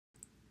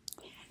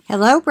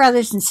Hello,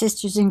 brothers and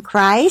sisters in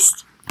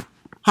Christ.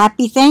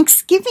 Happy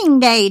Thanksgiving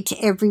Day to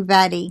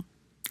everybody.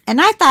 And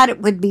I thought it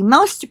would be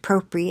most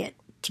appropriate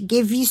to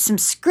give you some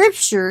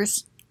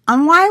scriptures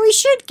on why we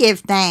should give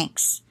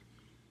thanks.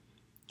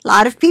 A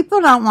lot of people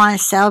don't want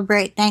to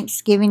celebrate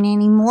Thanksgiving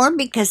anymore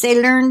because they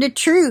learned the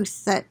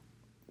truth that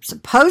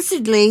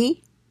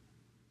supposedly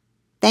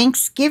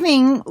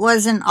Thanksgiving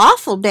was an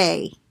awful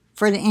day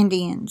for the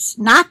Indians.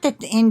 Not that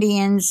the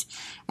Indians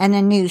and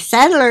the new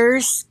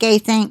settlers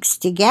gave thanks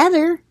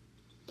together,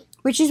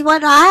 which is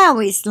what I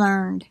always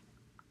learned.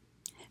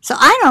 So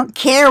I don't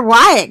care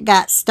why it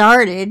got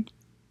started.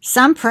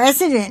 Some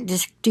president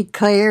just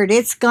declared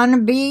it's going to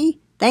be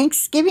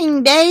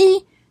Thanksgiving Day,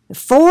 the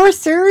fourth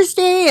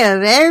Thursday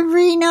of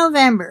every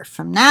November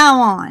from now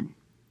on.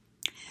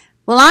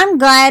 Well, I'm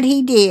glad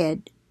he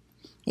did.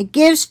 It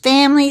gives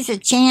families a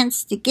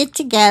chance to get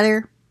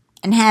together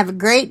and have a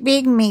great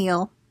big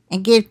meal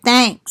and give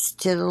thanks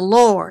to the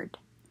Lord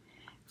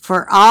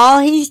for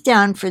all He's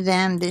done for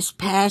them this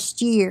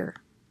past year.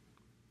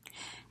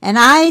 And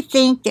I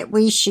think that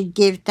we should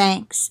give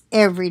thanks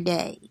every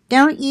day.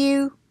 Don't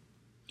you?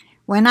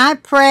 When I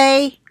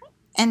pray,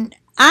 and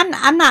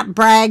I'm not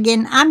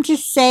bragging, I'm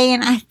just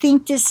saying I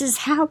think this is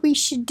how we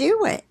should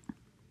do it.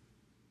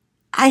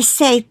 I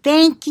say,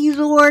 thank you,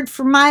 Lord,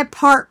 for my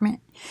apartment.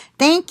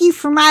 Thank you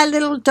for my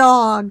little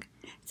dog.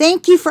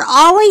 Thank you for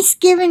always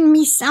giving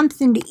me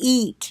something to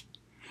eat.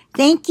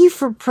 Thank you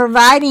for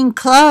providing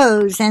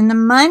clothes and the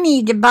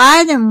money to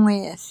buy them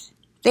with.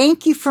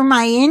 Thank you for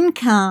my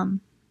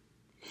income.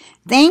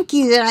 Thank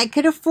you that I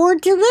could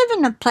afford to live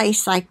in a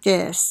place like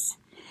this.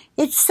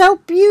 It's so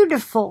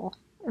beautiful.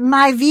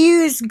 My view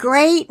is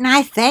great, and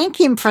I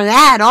thank Him for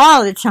that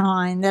all the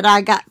time that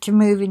I got to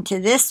move into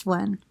this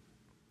one.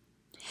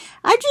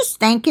 I just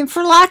thank Him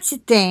for lots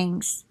of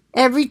things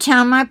every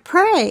time I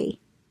pray.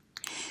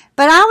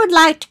 But I would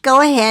like to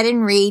go ahead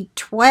and read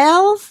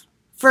 12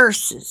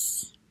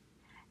 verses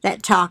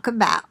that talk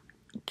about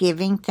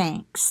giving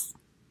thanks.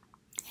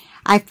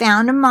 I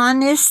found them on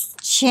this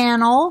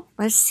channel.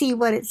 Let's see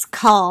what it's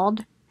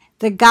called.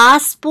 The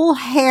Gospel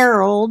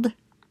Herald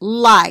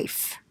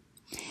Life.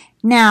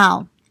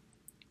 Now,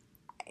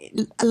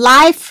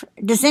 Life,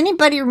 does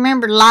anybody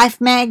remember Life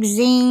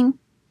magazine?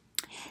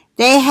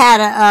 They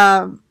had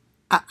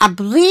I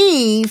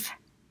believe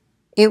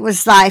it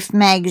was Life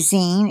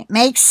magazine. It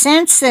makes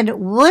sense that it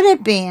would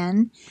have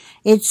been.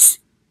 It's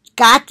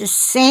got the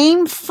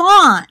same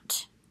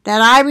font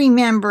that I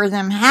remember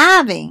them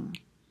having.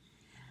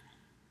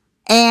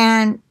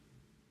 And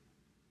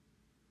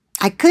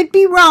I could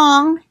be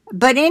wrong,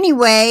 but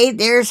anyway,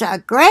 there's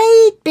a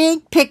great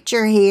big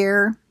picture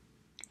here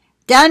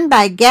done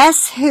by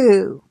guess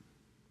who?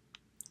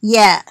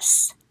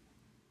 Yes,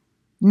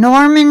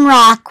 Norman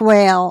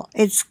Rockwell.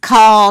 It's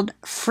called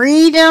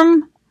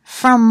Freedom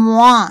from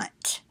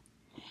Want.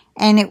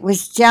 And it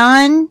was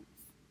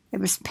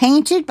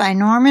painted by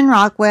Norman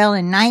Rockwell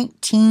in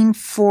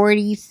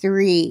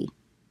 1943.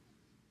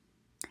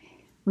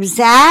 Was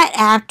that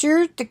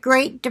after the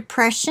Great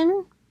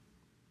Depression?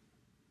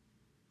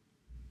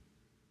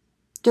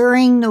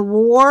 During the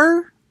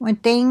war, when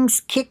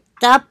things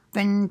kicked up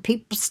and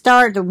people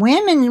started, the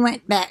women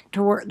went back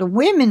to work. The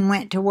women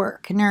went to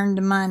work and earned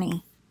the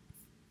money.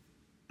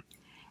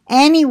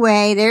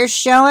 Anyway, they're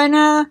showing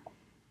a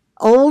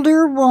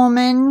older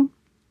woman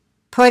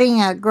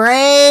putting a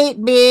great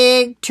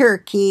big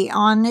turkey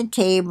on the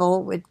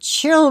table with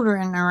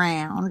children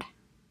around.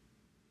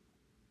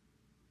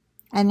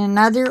 And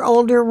another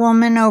older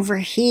woman over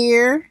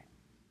here.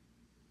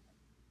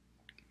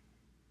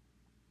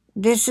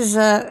 This is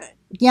a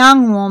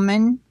young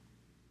woman,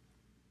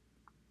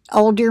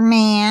 older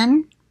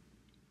man.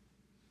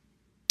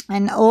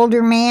 An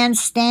older man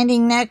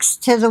standing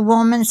next to the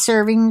woman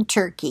serving the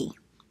turkey.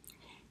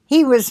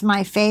 He was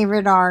my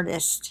favorite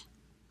artist.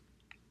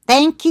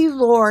 Thank you,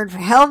 Lord, for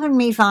helping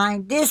me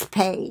find this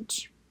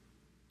page.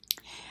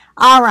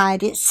 All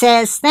right, it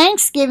says,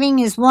 Thanksgiving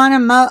is one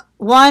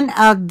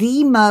of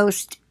the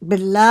most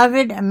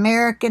beloved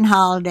American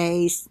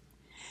holidays.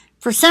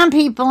 For some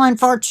people,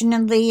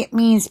 unfortunately, it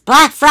means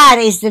Black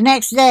Friday's the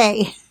next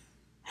day.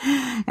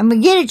 And we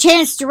get a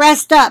chance to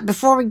rest up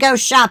before we go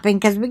shopping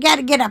because we got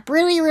to get up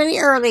really, really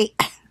early.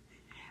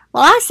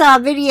 Well, I saw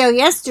a video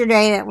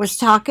yesterday that was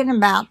talking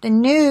about the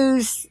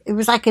news. It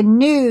was like a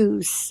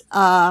news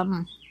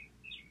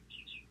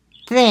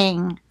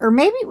thing, or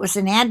maybe it was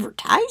an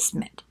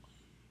advertisement.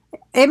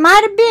 It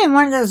might have been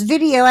one of those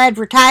video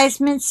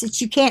advertisements that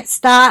you can't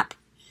stop.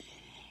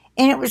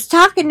 And it was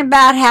talking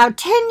about how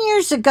 10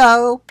 years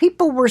ago,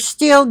 people were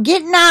still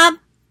getting up.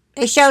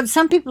 They showed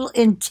some people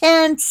in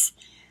tents,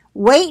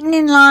 waiting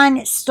in line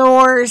at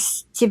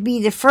stores to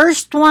be the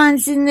first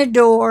ones in the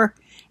door.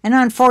 And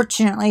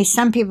unfortunately,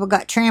 some people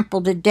got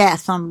trampled to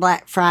death on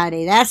Black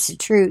Friday. That's the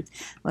truth.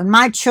 When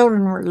my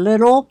children were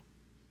little,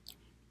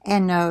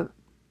 and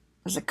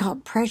was it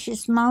called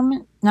Precious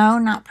Moments? No,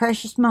 not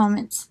Precious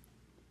Moments.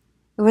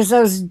 It was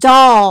those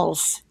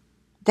dolls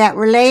that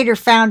were later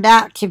found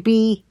out to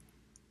be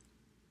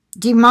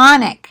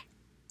demonic.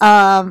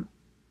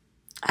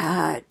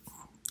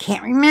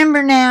 can't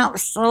remember now. It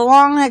was so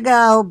long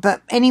ago.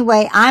 But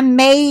anyway, I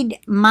made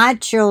my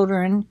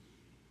children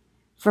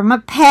from a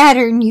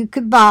pattern you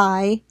could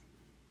buy,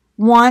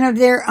 one of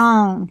their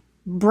own.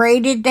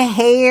 Braided the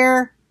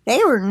hair.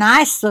 They were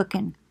nice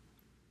looking.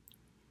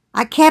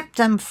 I kept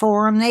them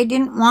for them. They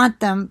didn't want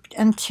them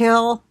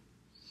until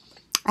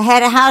I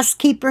had a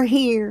housekeeper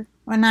here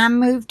when I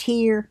moved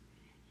here.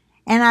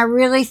 And I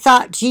really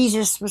thought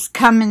Jesus was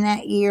coming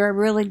that year. I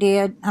really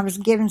did. I was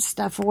giving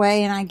stuff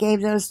away, and I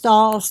gave those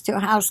dolls to a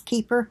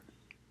housekeeper.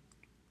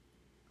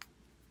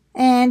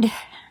 And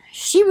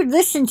she would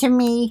listen to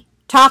me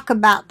talk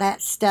about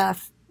that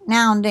stuff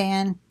now and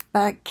then, but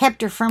I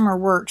kept her from her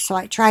work, so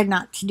I tried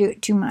not to do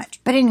it too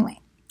much. But anyway,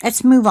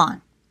 let's move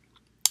on.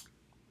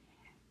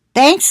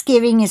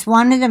 Thanksgiving is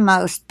one of the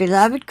most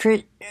beloved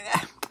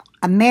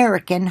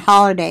American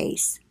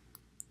holidays,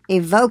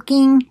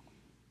 evoking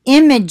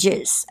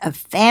images of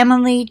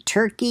family,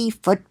 turkey,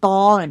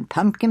 football, and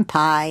pumpkin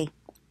pie.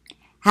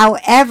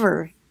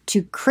 However,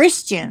 to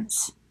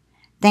Christians,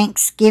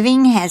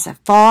 Thanksgiving has a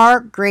far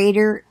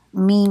greater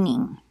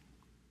meaning.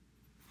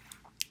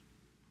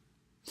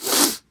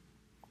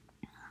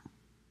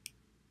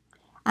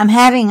 I'm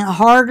having a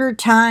harder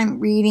time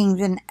reading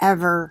than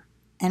ever,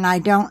 and I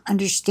don't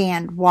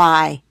understand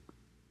why.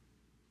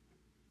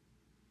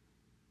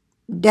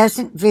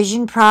 Doesn't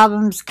vision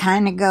problems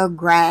kind of go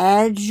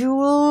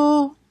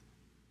gradual?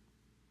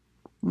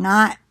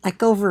 Not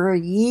like over a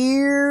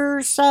year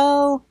or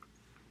so?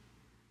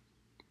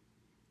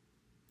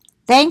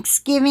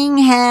 Thanksgiving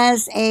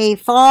has a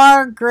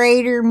far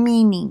greater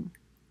meaning.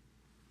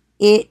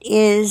 It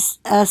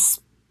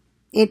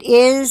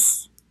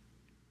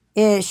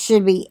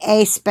should be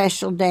a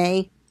special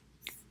day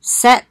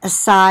set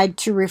aside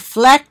to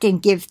reflect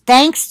and give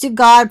thanks to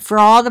God for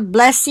all the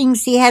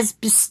blessings He has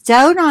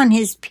bestowed on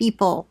His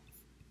people.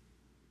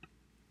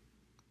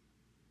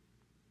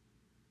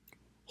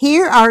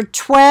 Here are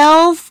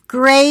 12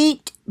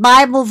 great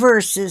Bible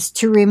verses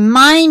to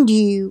remind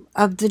you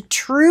of the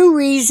true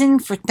reason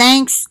for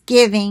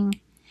Thanksgiving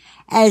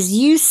as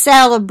you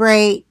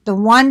celebrate the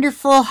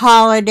wonderful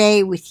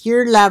holiday with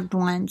your loved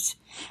ones.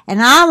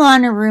 And I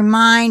want to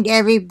remind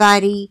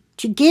everybody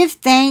to give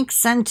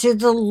thanks unto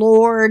the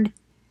Lord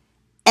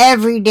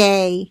every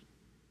day.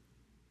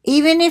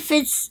 Even if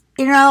it's,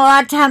 a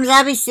lot of times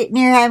I'll be sitting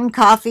here having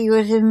coffee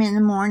with Him in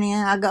the morning,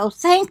 and I go,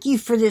 thank you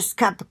for this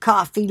cup of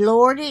coffee,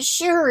 Lord. It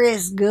sure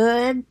is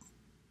good.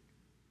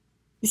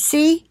 You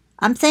see,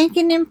 I'm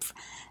thanking Him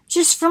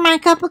just for my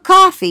cup of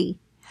coffee.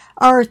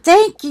 Or,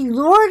 thank you,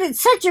 Lord,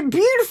 it's such a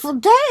beautiful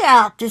day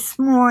out this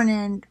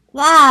morning.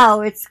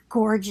 Wow, it's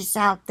gorgeous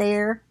out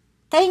there.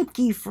 Thank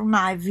you for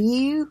my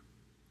view.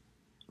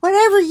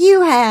 Whatever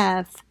you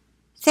have,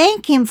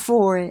 thank Him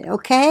for it,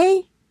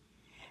 okay?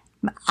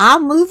 I'll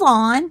move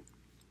on.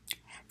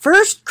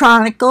 1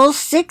 Chronicles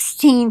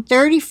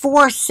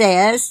 16:34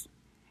 says,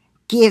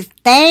 give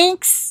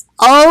thanks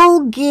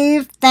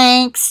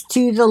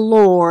to the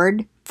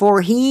Lord,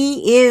 for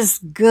He is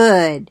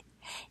good.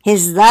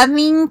 His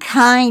loving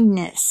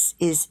kindness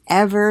is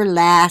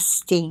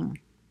everlasting.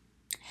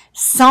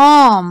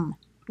 Psalm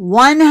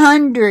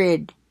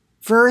 100,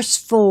 verse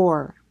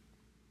 4.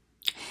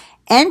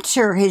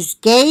 Enter His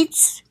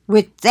gates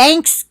with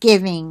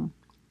thanksgiving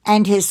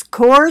and His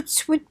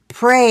courts with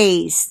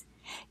praise.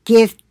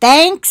 Give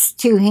thanks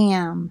to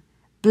Him.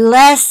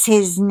 Bless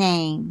His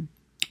name.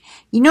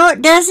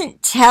 It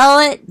doesn't tell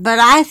it, but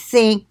I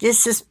think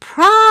this is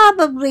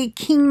probably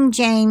King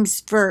James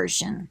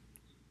Version.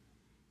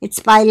 It's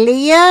by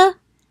Leah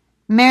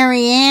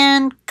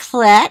Marianne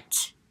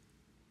Klett,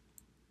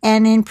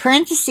 and in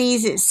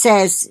parentheses it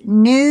says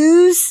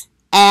news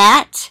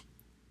at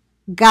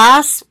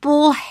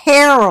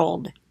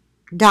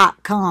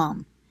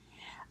gospelherald.com.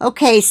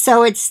 Okay,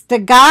 so it's the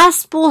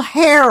Gospel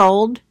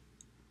Herald,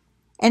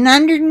 and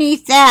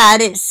underneath that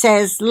it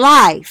says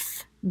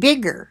life,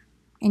 bigger,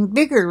 in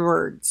bigger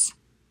words.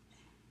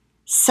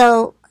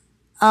 So,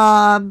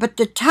 but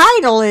the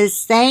title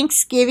is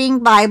Thanksgiving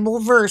Bible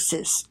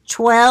Verses,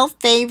 12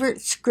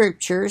 Favorite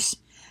Scriptures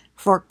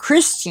for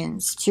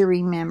Christians to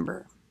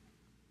Remember.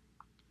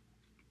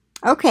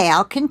 Okay,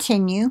 I'll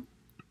continue.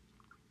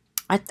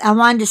 I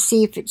wanted to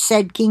see if it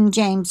said King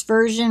James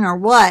Version or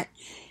what.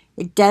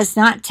 It does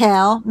not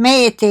tell.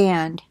 May at the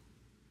end.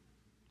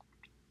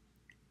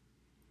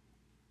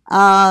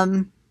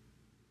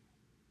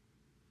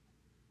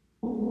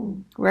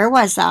 Where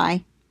was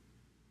I?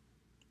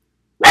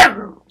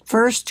 1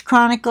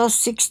 Chronicles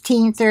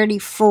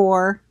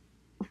 16:34.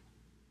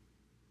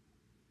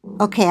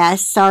 Okay, I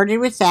started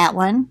with that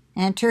one.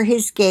 Enter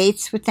His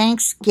gates with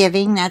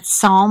thanksgiving. That's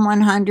Psalm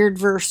 100,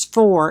 verse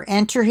 4.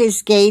 Enter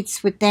His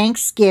gates with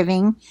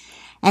thanksgiving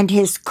and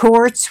His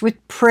courts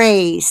with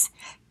praise.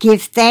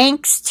 Give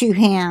thanks to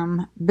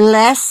Him.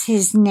 Bless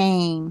His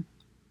name.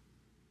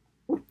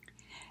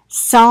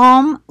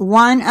 Psalm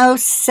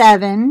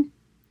 107.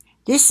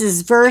 This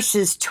is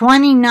verses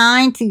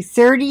 29 through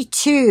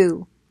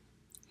 32.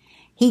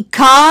 He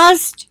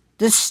caused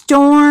the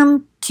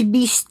storm to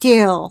be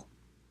still,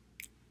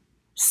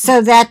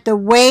 so that the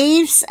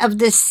waves of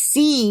the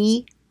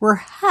sea were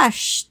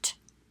hushed.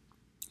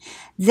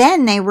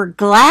 Then they were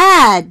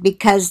glad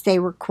because they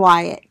were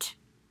quiet.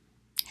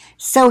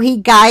 So he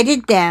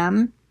guided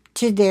them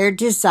to their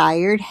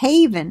desired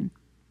haven.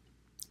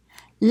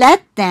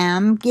 Let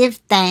them give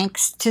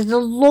thanks to the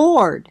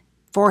Lord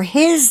for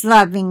his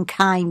loving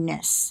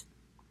kindness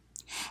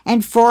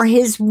and for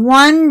his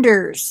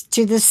wonders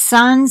to the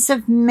sons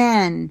of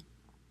men.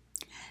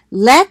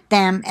 Let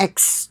them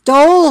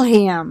extol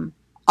him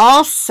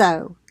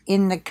also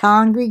in the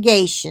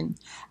congregation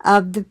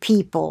of the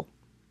people,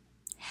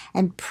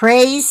 and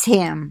praise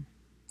him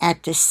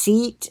at the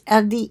seat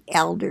of the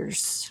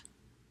elders.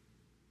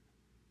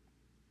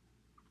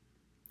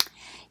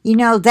 You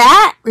know,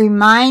 that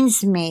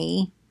reminds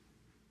me,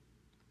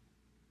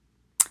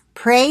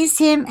 praise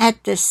him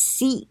at the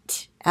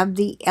seat of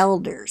the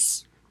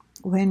elders.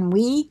 When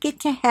we get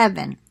to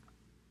heaven,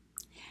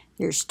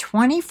 there's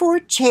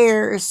 24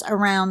 chairs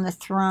around the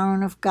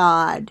throne of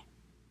God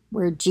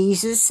where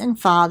Jesus and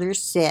Father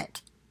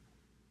sit.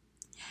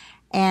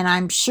 And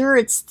I'm sure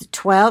it's the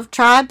 12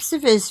 tribes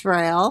of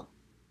Israel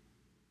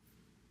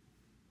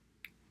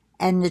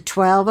and the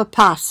 12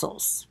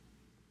 apostles.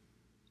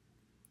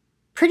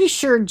 Pretty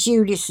sure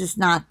Judas is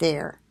not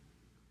there.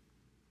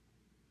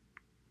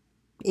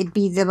 It'd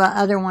be the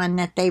other one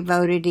that they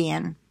voted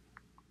in.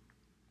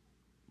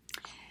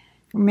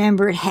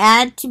 Remember, it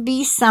had to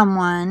be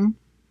someone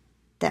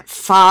that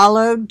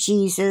followed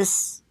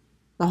Jesus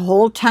the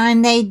whole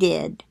time they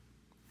did,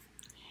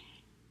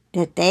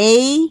 that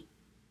they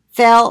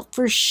felt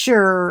for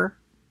sure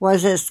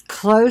was as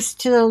close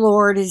to the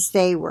Lord as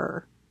they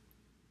were.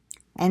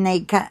 And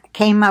they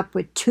came up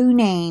with 2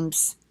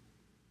 names.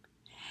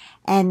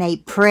 And they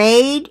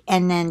prayed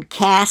and then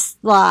cast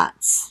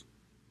lots.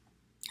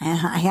 And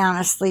I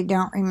honestly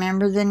don't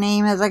remember the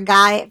name of the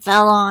guy it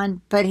fell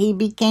on, but he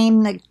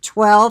became the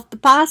 12th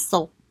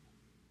apostle.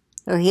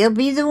 So he'll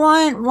be the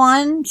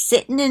one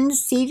sitting in the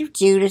seat of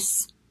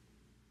Judas.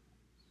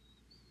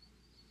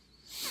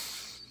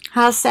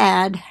 How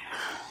sad.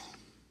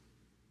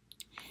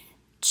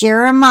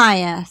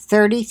 Jeremiah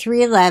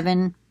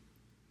 33:11.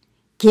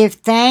 Give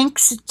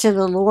thanks to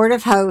the Lord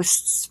of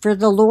hosts, for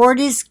the Lord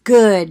is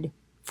good,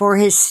 for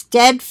his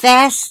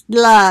steadfast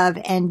love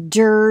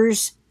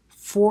endures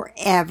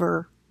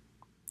forever.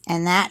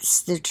 And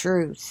that's the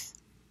truth.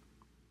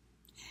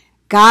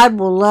 God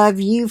will love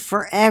you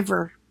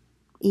forever,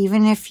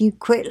 even if you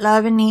quit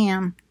loving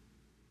him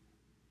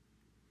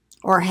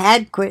or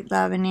had quit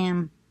loving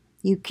him.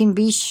 You can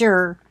be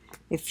sure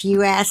if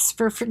you ask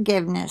for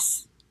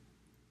forgiveness,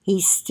 he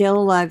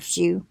still loves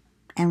you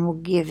and will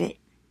give it.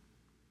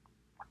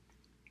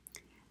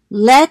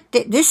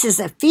 This is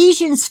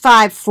Ephesians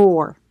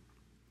 5:4.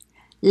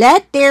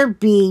 Let there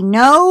be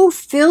no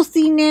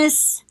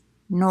filthiness,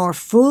 nor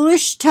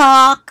foolish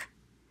talk,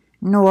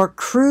 nor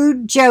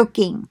crude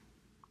joking,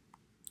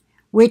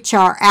 which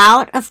are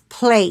out of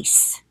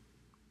place,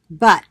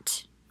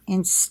 but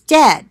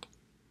instead,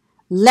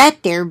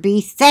 let there be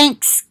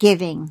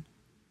thanksgiving.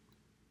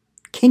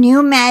 Can you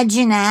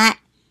imagine that?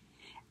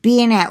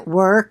 Being at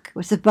work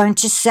with a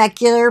bunch of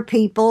secular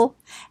people,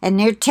 and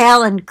they're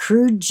telling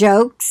crude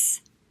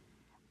jokes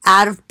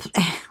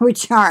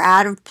which are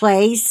out of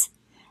place.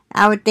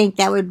 I would think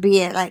that would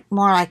be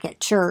more like at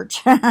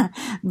church. but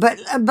what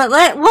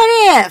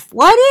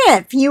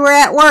if you were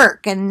at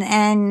work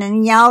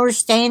and y'all were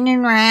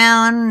standing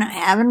around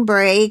having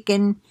break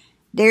and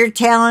they're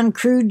telling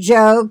crude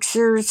jokes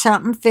or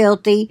something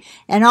filthy,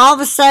 and all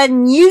of a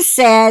sudden you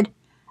said,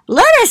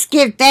 "Let us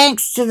give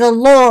thanks to the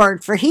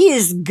Lord, for he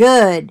is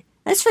good.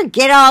 Let's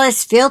forget all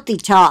this filthy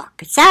talk.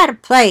 It's out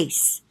of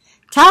place.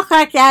 Talk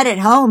like that at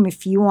home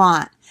if you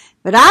want.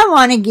 But I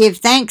want to give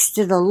thanks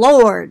to the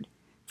Lord,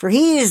 for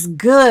he is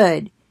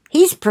good.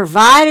 He's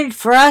provided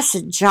for us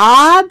a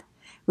job,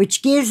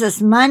 which gives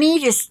us money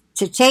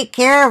to take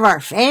care of our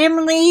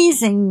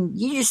families." And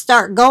you just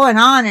start going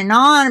on and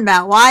on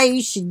about why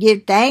you should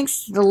give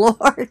thanks to the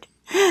Lord.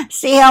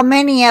 See how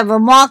many of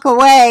them walk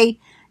away.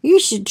 You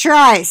should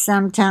try it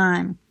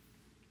sometime.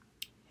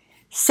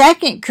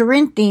 2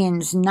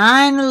 Corinthians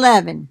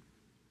 9:11.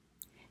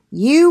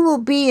 You will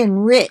be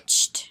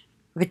enriched,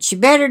 but you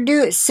better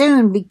do it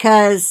soon,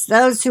 because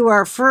those who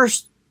are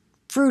first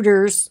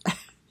fruits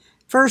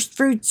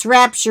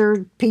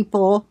raptured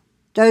people,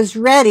 those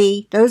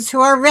who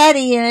are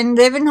ready and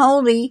living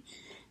holy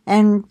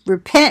and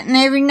repenting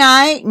every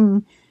night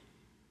and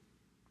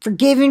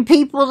forgiving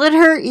people that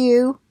hurt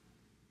you,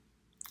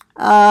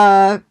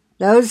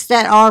 those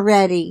that are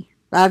ready,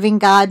 loving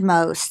God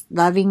most,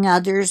 loving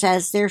others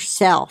as their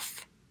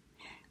self.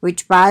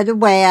 Which, by the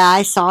way,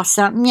 I saw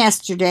something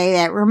yesterday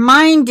that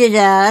reminded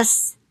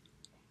us,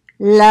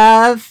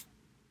 love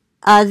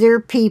other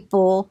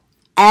people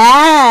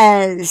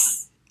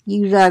as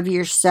you love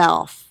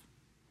yourself.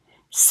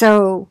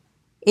 So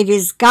it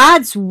is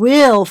God's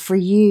will for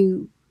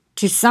you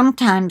to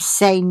sometimes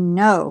say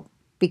no,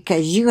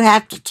 because you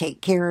have to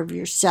take care of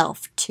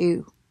yourself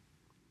too.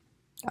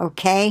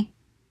 Okay?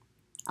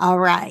 All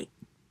right.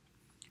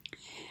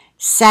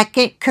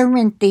 2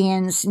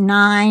 Corinthians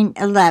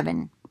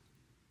 9:11.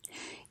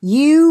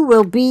 You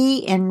will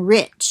be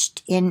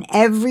enriched in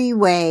every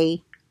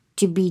way,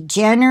 to be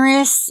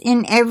generous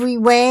in every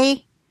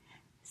way,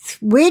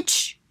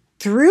 which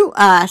through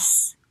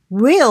us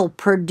will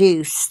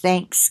produce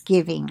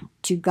thanksgiving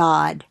to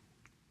God.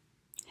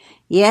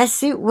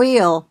 Yes, it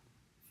will.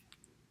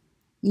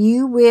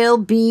 You will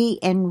be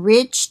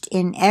enriched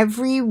in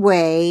every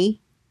way,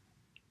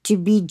 to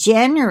be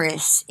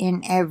generous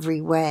in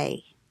every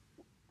way,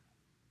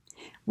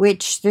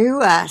 which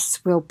through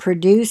us will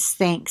produce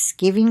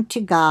thanksgiving to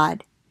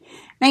God.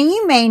 Now,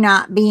 you may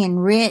not be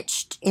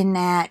enriched in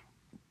that,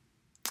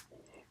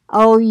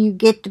 oh, you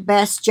get the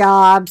best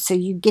job, so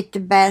you get the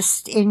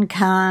best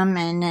income,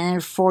 and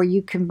therefore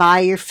you can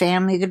buy your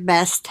family the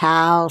best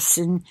house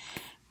and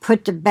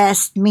put the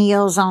best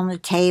meals on the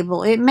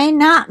table. It may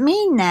not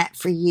mean that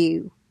for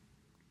you.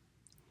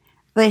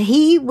 But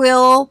He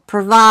will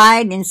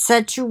provide in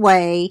such a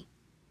way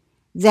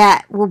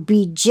that will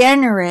be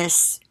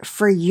generous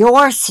for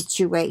your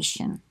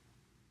situation.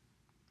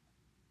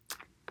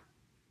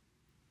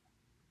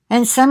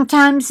 And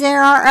sometimes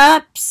there are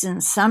ups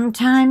and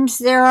sometimes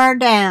there are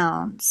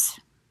downs.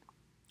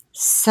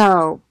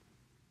 So,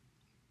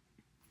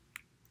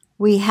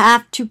 we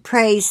have to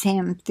praise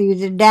Him through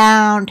the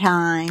down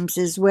times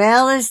as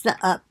well as the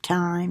up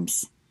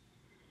times.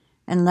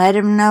 And let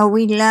Him know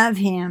we love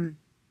Him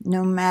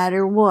no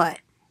matter what.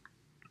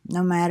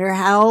 No matter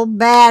how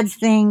bad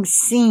things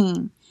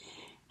seem.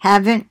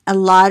 Haven't a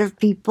lot of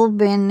people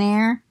been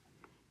there?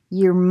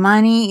 Your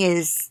money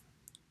is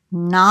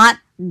not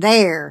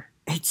there.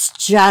 It's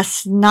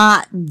just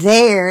not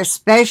there,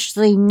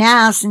 especially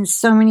now since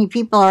so many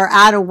people are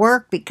out of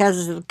work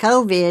because of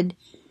COVID.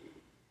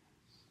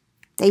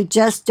 They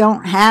just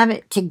don't have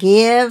it to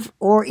give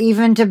or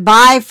even to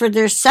buy for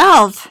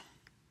themselves.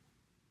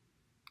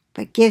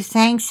 But give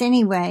thanks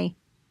anyway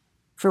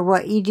for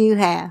what you do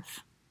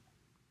have.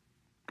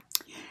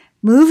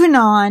 Moving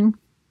on.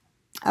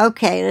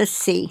 Okay, let's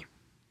see.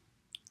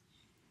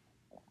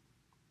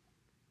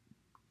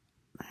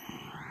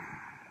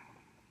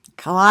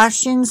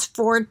 Colossians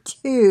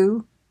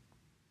 4:2.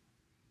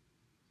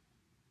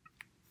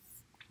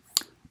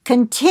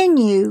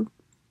 Continue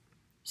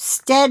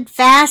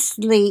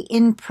steadfastly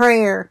in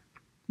prayer,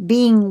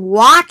 being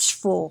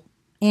watchful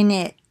in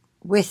it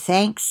with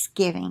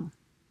thanksgiving.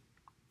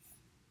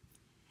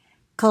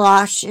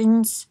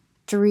 Colossians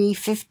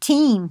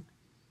 3:15.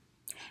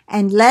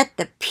 And let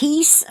the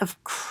peace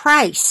of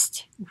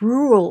Christ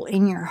rule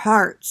in your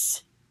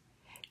hearts,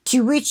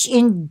 to which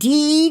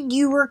indeed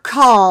you were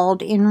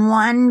called in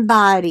one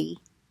body,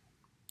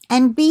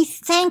 and be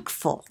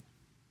thankful.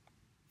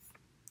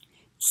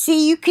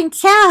 See, you can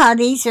tell how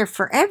these are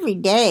for every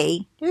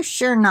day. They're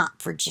sure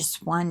not for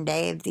just one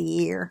day of the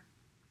year.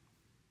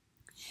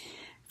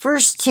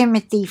 1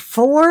 Timothy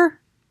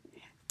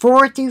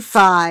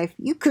 4:4-5.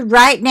 You could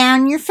write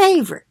down your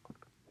favorite.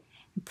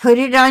 Put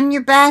it on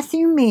your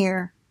bathroom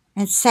mirror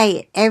and say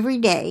it every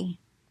day.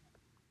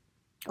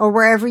 Or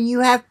wherever you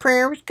have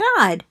prayer with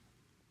God.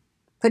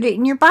 Put it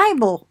in your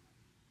Bible.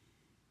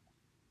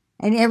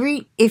 And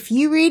if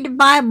you read the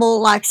Bible,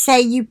 like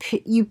say you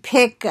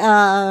pick,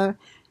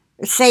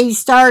 say you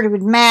started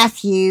with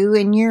Matthew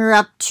and you're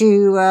up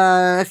to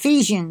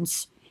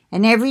Ephesians.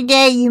 And every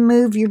day you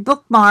move your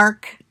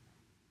bookmark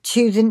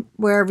to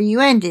wherever you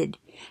ended.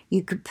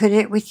 You could put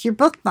it with your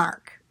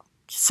bookmark.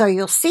 So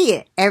you'll see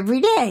it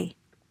every day.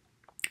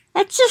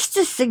 That's just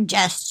a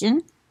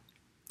suggestion.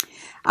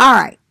 All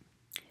right.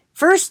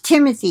 1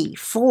 Timothy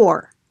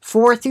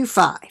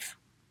 4:4-5.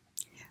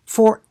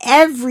 For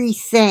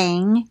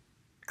everything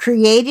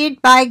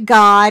created by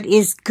God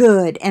is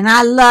good. And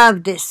I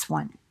love this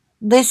one.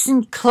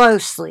 Listen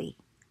closely.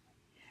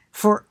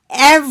 For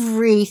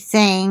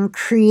everything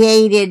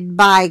created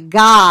by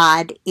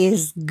God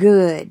is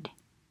good.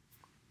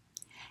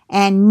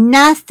 And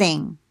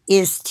nothing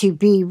is to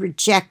be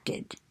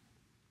rejected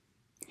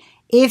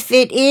if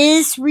it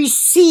is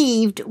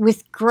received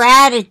with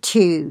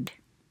gratitude,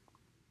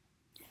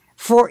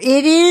 for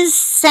it is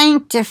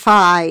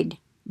sanctified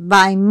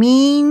by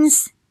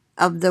means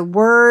of the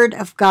Word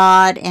of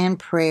God and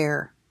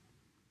prayer.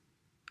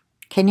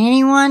 Can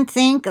anyone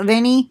think of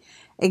any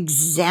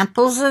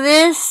examples of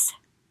this?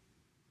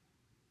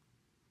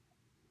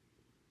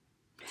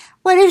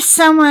 What if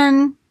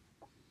someone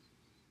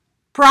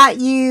brought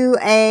you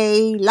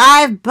a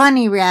live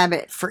bunny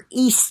rabbit for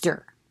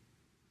Easter?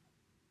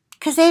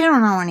 Because they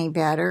don't know any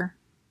better.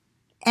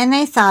 And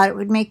they thought it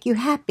would make you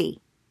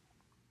happy.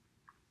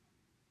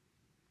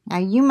 Now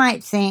you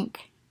might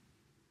think,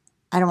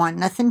 I don't want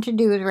nothing to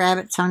do with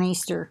rabbits on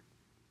Easter.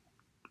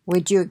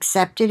 Would you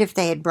accept it if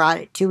they had brought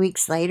it 2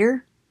 weeks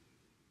later?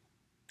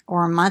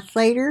 Or a month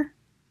later?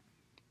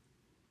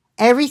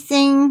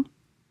 Everything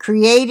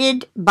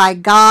created by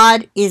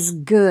God is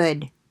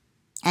good.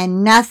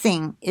 And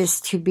nothing is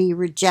to be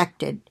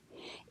rejected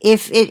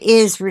if it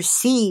is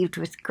received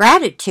with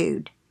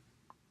gratitude.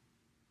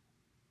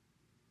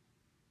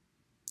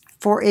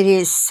 For it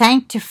is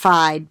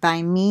sanctified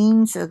by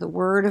means of the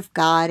Word of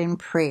God and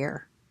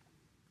prayer.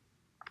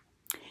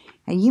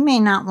 Now, you may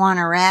not want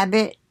a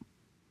rabbit,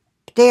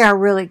 They are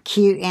really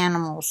cute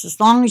animals. As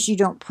long as you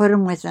don't put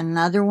them with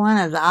another one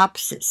of the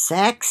opposite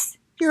sex,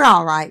 you're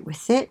all right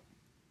with it.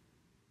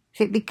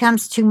 If it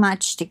becomes too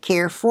much to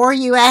care for,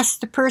 you ask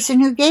the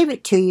person who gave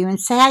it to you and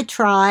say, I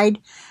tried.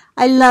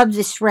 I love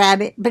this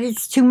rabbit, but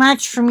it's too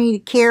much for me to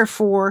care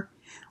for.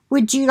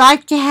 Would you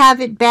like to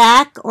have it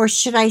back, or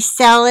should I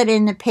sell it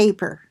in the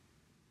paper?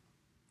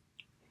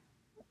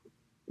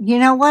 You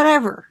know,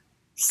 whatever.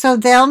 So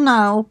they'll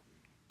know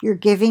you're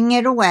giving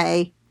it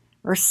away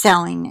or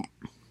selling it.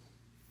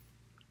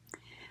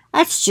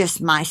 That's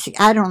just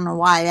I don't know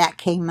why that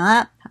came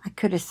up. I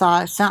could have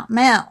thought of something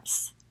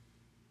else.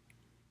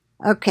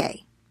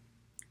 Okay.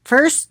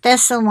 1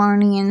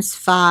 Thessalonians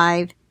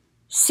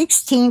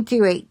 5:16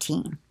 through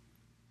 18.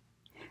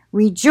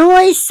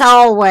 Rejoice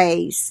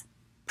always.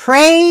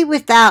 Pray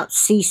without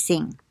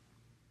ceasing.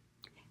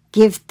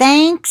 Give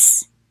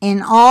thanks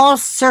in all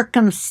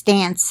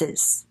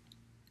circumstances,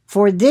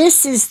 for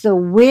this is the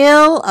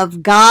will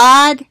of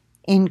God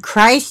in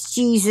Christ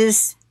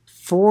Jesus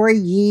for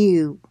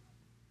you.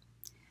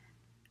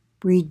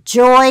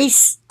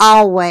 Rejoice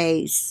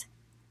always.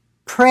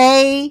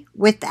 Pray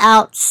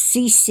without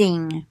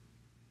ceasing.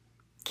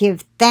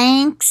 Give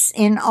thanks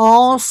in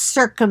all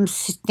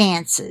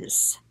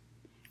circumstances,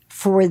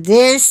 for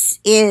this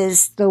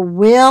is the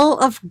will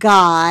of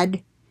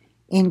God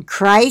in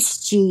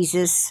Christ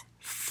Jesus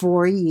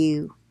for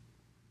you.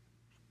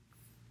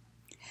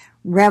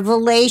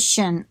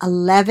 Revelation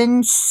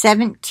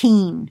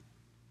 11:17.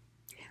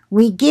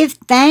 We give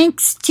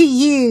thanks to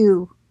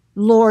you,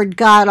 Lord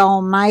God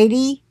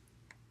Almighty,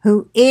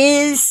 who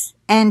is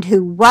and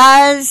who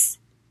was,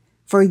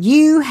 for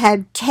you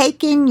have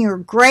taken your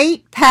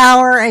great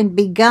power and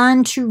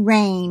begun to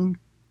reign.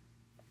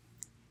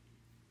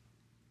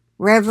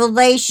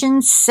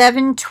 Revelation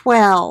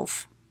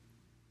 7:12.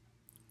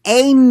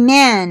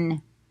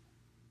 Amen.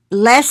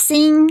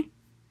 Blessing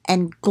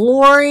and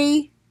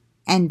glory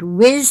and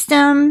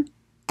wisdom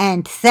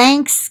and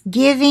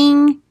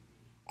thanksgiving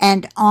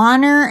and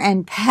honor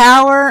and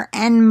power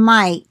and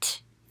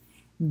might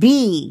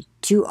be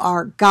to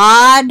our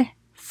God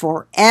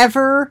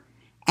forever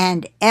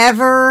and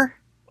ever.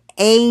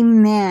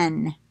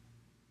 Amen.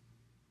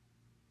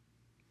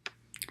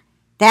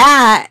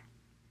 That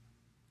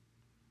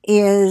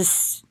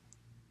is,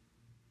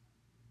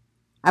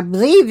 I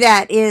believe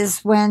that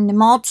is when the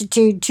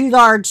multitude too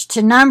large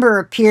to number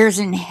appears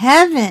in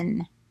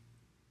heaven.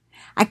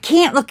 I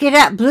can't look it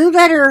up. Blue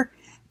Letter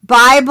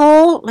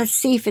Bible. Let's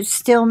see if it's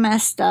still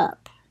messed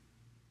up.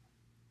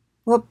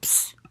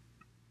 Whoops.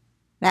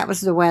 That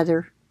was the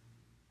weather.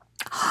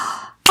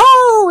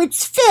 Oh,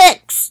 it's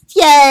fixed.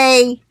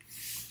 Yay.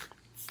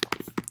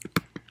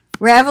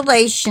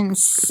 Revelation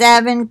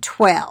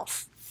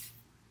 7:12.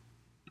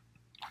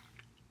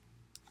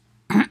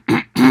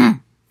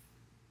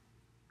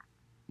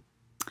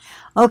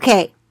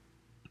 Okay.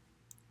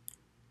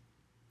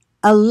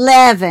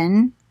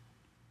 11,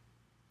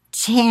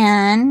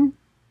 10,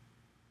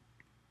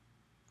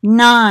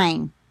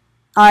 9.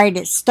 All right,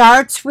 it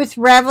starts with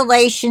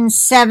Revelation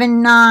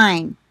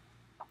 7:9.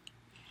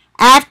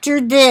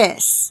 After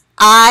this,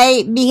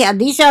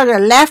 these are the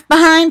left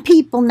behind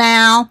people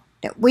now,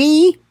 that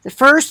we, the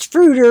first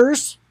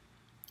fruiters,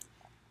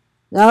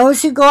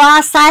 those who go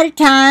outside of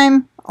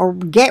time or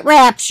get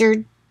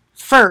raptured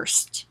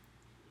first,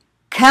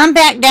 come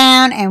back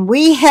down and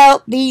we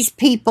help these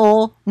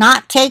people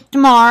not take the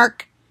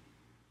mark.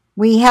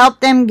 We help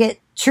them get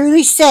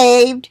truly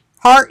saved,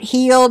 heart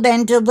healed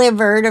and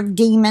delivered of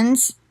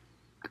demons,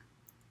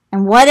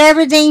 and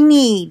whatever they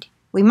need.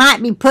 We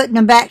might be putting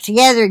them back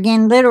together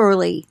again,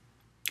 literally.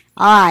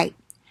 All right.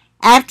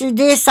 After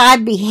this I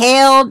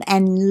beheld,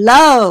 and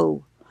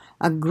lo,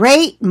 a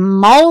great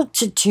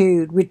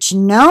multitude which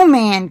no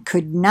man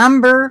could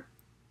number.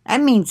 That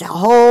means a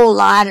whole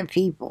lot of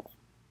people.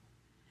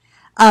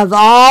 Of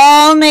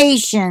all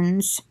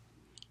nations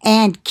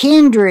and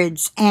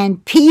kindreds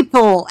and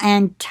people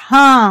and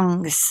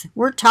tongues.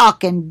 We're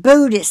talking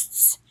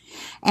Buddhists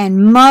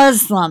and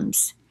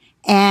Muslims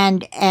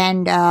and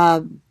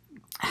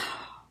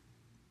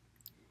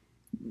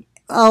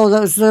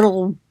those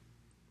little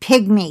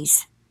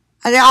pygmies.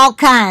 They're all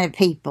kind of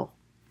people.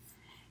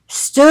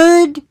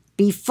 Stood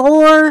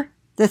before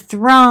the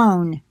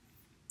throne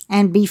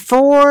and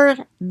before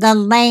the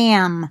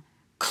Lamb,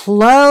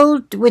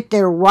 clothed with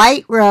their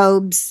white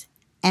robes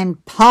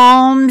and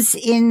palms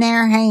in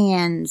their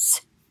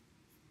hands.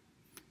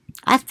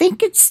 I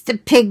think it's the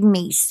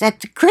pygmies that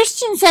the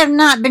Christians have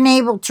not been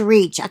able to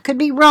reach. I could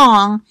be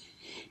wrong,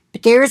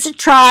 but there is a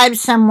tribe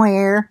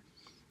somewhere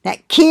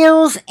that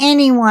kills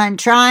anyone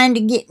trying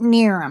to get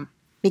near them,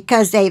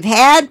 because they've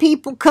had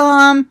people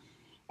come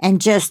and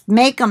just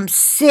make them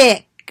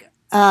sick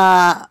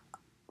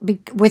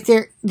with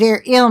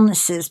their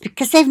illnesses,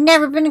 because they've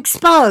never been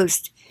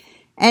exposed.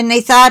 And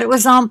they thought it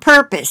was on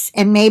purpose.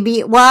 And maybe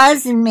it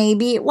was, and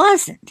maybe it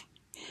wasn't.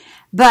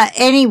 But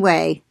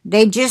anyway,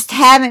 they just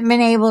haven't been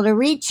able to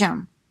reach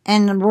them.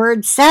 And the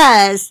word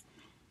says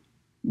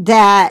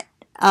that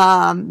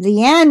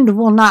the end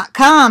will not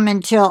come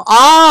until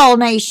all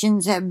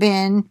nations have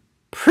been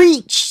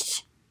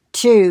preached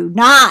to,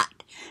 not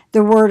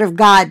the Word of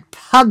God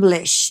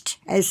published,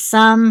 as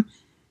some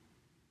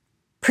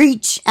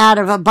preach out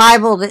of a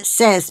Bible that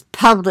says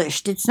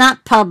published. It's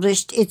not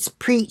published, it's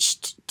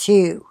preached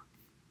to.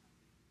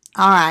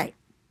 All right.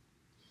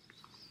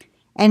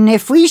 And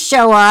if we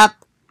show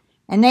up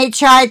and they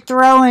try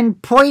throwing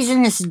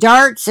poisonous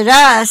darts at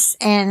us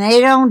and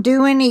they don't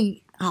do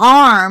any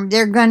harm,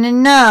 they're going to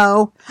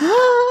know.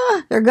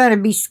 They're going to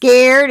be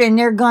scared and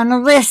they're going to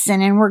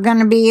listen, and we're going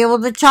to be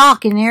able to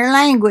talk in their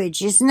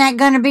language. Isn't that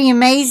going to be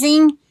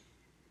amazing?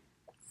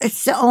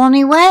 It's the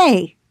only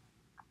way.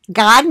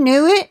 God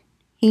knew it.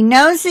 He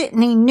knows it,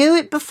 and he knew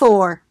it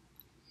before.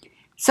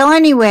 So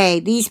anyway,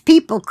 these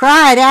people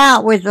cried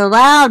out with a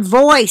loud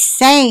voice,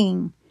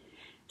 saying,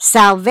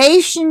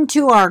 "Salvation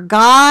to our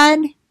God,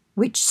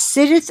 which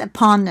sitteth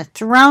upon the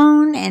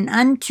throne, and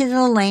unto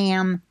the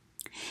Lamb."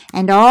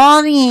 And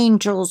all the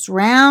angels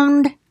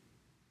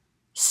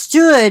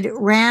stood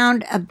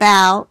round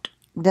about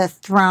the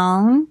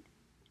throne,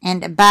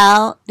 and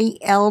about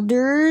the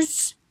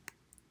elders,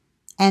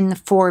 and the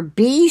four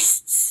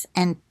beasts,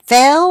 and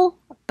fell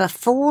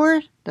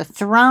before the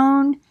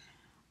throne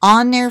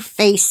on their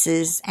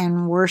faces,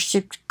 and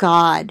worshipped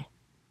God.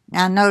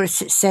 Now notice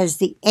it says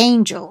the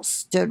angels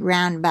stood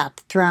round about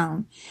the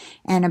throne,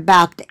 and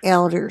about the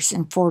elders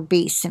and four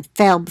beasts, and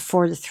fell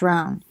before the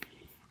throne.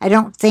 I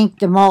don't think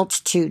the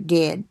multitude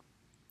did.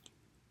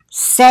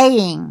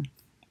 Saying,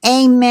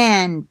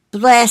 Amen,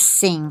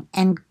 blessing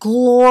and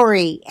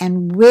glory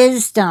and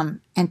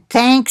wisdom and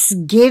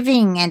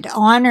thanksgiving and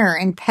honor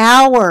and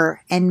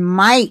power and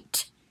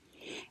might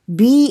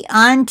be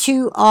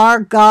unto our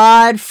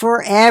God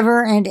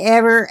forever and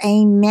ever.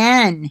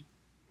 Amen.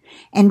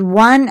 And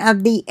one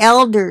of the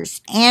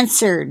elders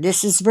answered,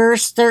 this is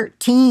verse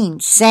 13,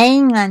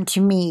 saying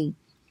unto me,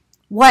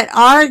 What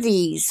are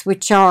these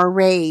which are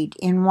arrayed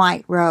in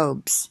white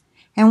robes?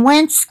 And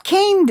whence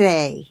came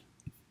they?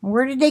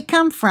 Where did they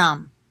come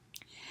from?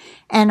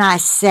 And I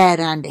said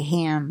unto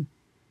him,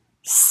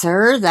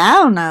 Sir,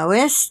 thou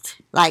knowest.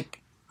 Like,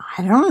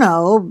 I don't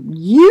know,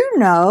 you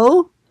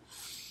know.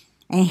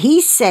 And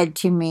he said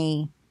to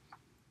me,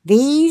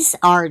 These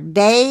are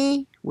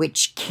they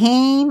which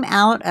came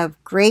out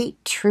of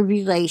great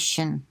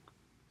tribulation,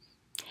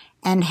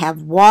 and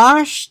have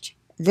washed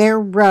their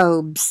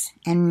robes,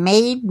 and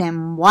made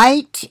them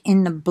white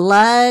in the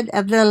blood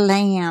of the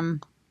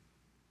Lamb.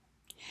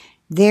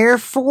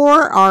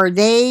 Therefore are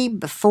they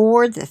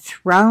before the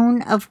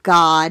throne of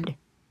God,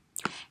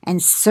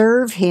 and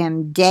serve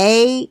him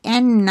day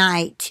and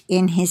night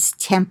in his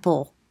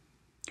temple.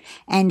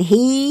 And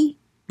he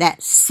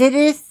that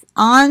sitteth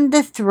on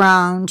the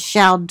throne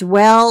shall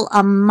dwell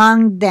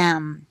among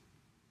them.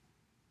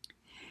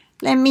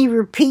 Let me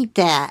repeat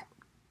that.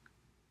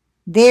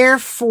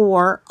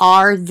 Therefore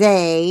are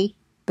they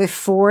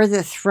before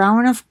the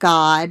throne of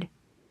God,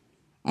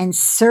 and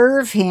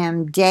serve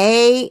him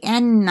day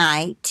and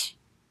night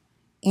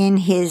in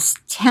his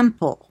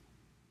temple.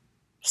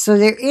 So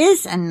there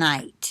is a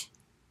night.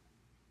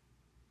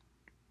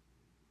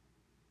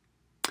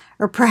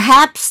 Or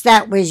perhaps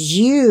that was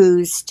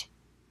used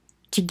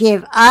to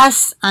give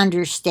us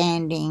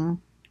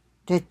understanding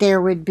that there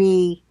would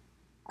be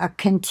a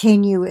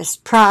continuous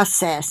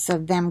process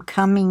of them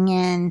coming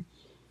in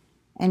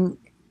and,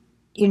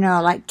 you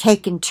know, like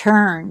taking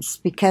turns.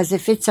 Because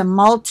if it's a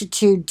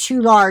multitude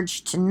too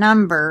large to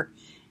number,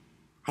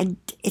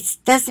 it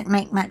doesn't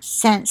make much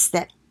sense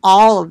that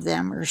all of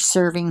them are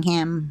serving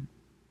him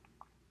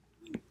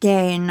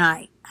day and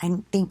night. I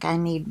think I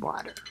need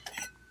water.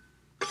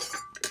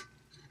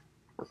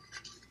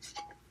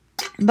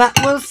 But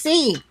we'll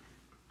see,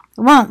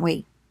 won't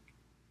we?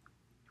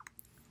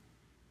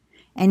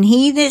 And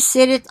he that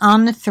sitteth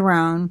on the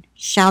throne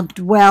shall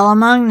dwell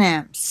among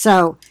them.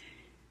 So,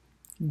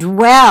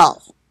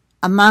 dwell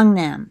among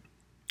them.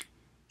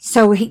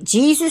 So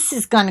Jesus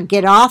is going to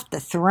get off the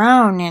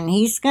throne and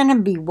he's going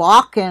to be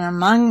walking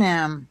among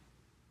them.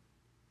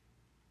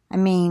 I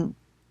mean,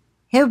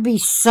 he'll be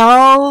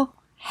so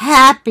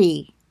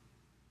happy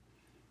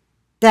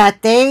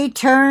that they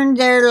turned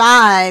their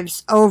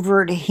lives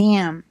over to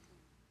him.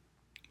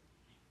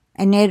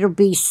 And it'll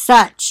be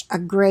such a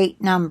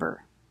great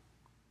number.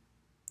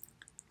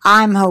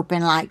 I'm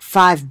hoping like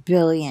 5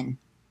 billion.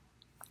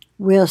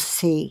 We'll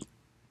see.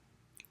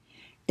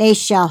 They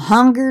shall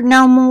hunger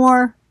no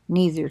more,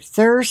 neither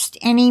thirst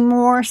any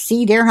more.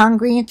 See, they're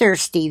hungry and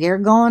thirsty. They're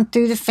going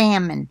through the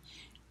famine.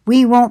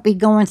 We won't be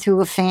going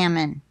through a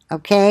famine,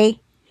 okay?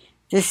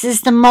 This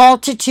is the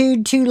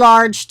multitude too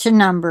large to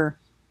number.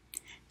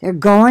 They're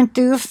going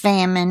through a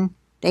famine.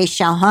 They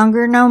shall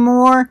hunger no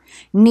more,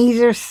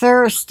 neither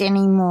thirst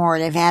any more.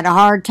 They've had a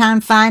hard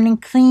time finding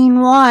clean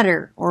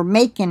water or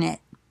making it.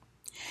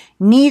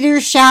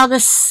 Neither shall the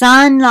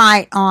sun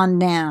light on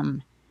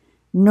them,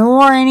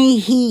 nor any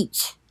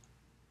heat.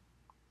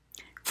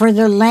 For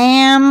the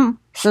Lamb,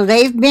 so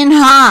they've been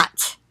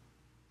hot.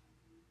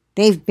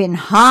 They've been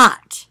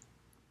hot.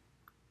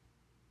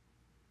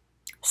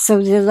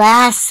 So they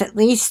last at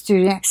least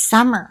through next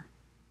summer.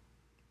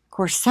 Of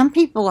course, some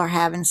people are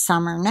having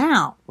summer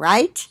now,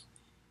 right?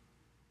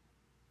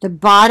 the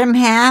bottom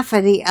half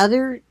of the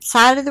other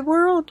side of the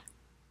world?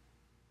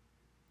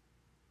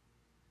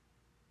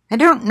 I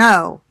don't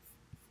know.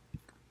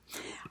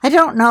 I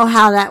don't know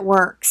how that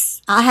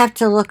works. I'll have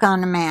to look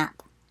on a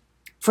map.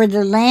 For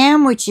the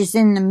Lamb which is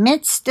in the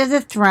midst of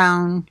the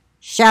throne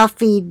shall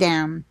feed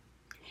them,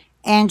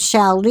 and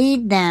shall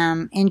lead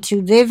them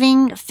into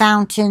living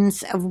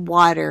fountains of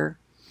water.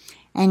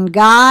 And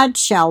God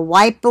shall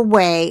wipe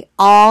away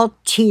all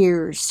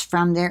tears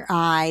from their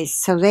eyes.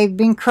 So they've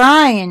been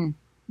crying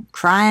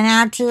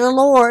out to the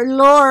Lord,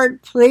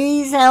 Lord,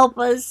 please help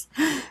us.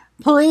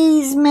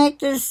 Please make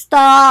this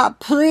stop.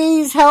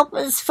 Please help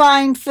us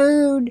find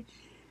food.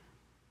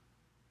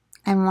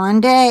 And one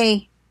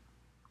day,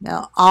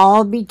 they'll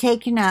all be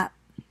taken up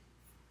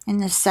in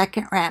the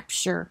second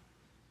rapture.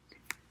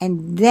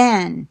 And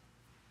then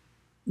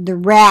the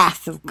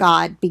wrath of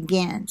God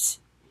begins.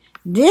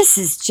 This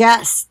is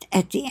just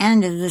at the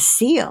end of the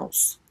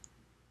seals.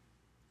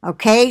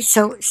 Okay,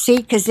 so see,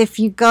 because if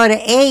you go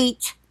to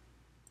 8,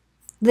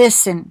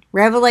 listen,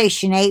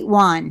 Revelation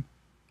 8:1.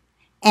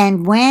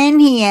 And when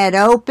he had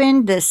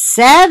opened the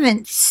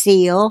 7th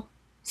seal,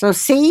 so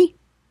see,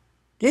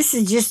 this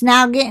is just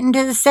now getting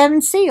to the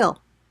 7th seal.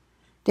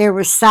 There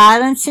was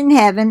silence in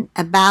heaven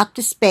about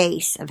the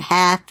space of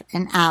half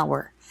an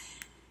hour.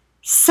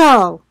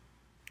 So,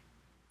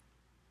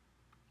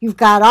 you've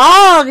got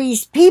all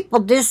these people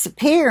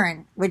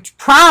disappearing, which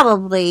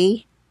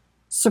probably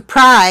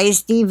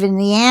surprised even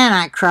the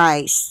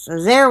Antichrist.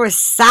 So there was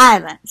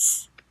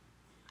silence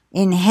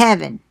in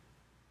heaven.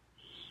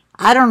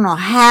 I don't know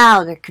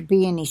how there could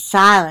be any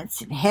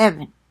silence in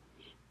heaven.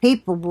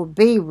 People will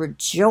be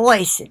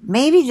rejoicing.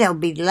 Maybe they'll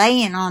be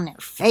laying on their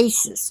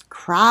faces,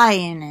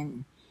 crying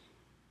and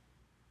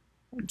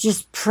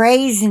just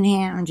praising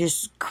Him,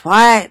 just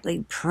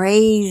quietly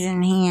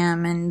praising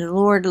Him. And the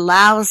Lord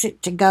allows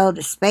it to go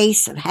the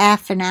space of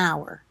half an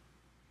hour.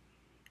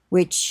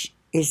 Which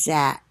is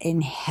that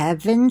in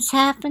heaven's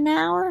half an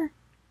hour?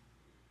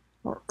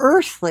 Or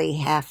earthly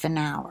half an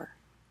hour?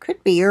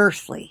 Could be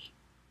earthly.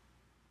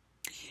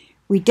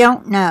 We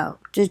don't know.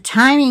 The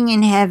timing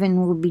in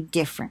heaven will be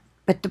different.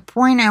 But the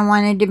point I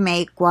wanted to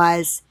make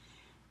was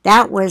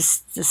that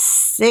was the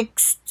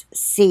 6th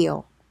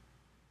seal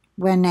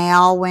when they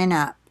all went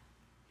up.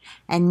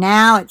 And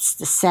now it's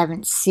the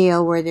 7th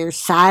seal where there's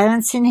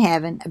silence in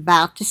heaven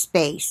about the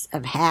space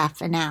of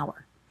half an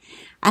hour.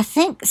 I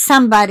think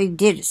somebody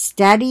did a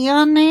study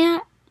on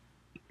that,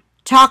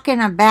 talking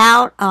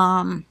about,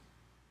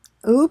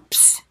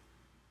 oops.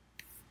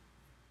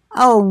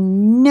 Oh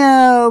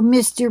no,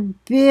 Mr.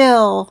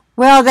 Bill.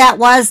 Well, that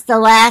was the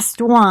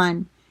last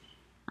one.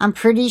 I'm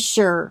pretty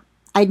sure.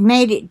 I'd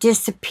made it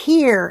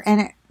disappear,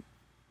 and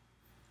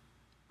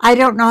I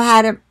don't know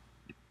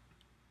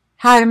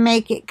how to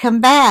make it come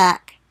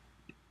back.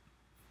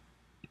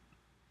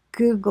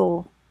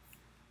 Google.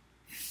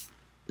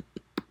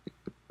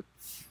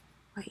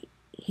 Wait,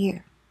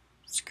 here.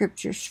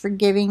 Scriptures for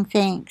giving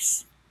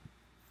thanks.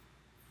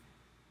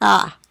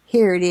 Ah,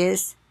 here it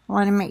is. I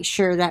want to make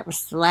sure that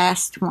was the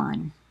last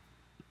one.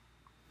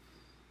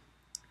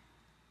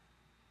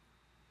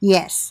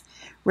 Yes,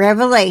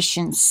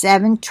 Revelation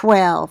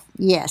 7:12.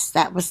 Yes,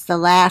 that was the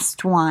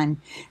last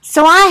one.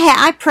 So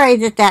I pray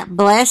that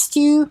blessed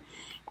you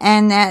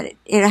and that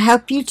it'll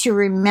help you to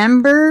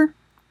remember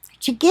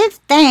to give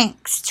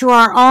thanks to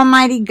our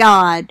Almighty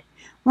God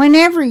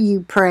whenever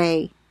you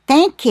pray.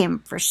 Thank Him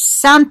for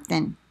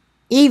something,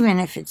 even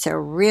if it's a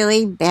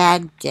really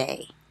bad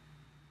day.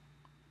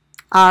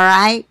 All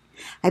right?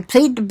 I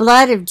plead the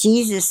blood of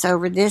Jesus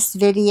over this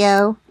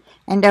video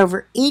and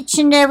over each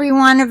and every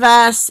one of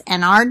us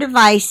and our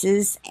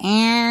devices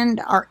and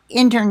our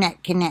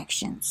internet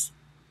connections.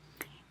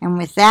 And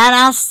with that,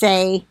 I'll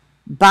say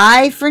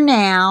bye for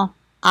now.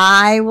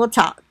 I will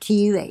talk to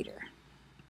you later.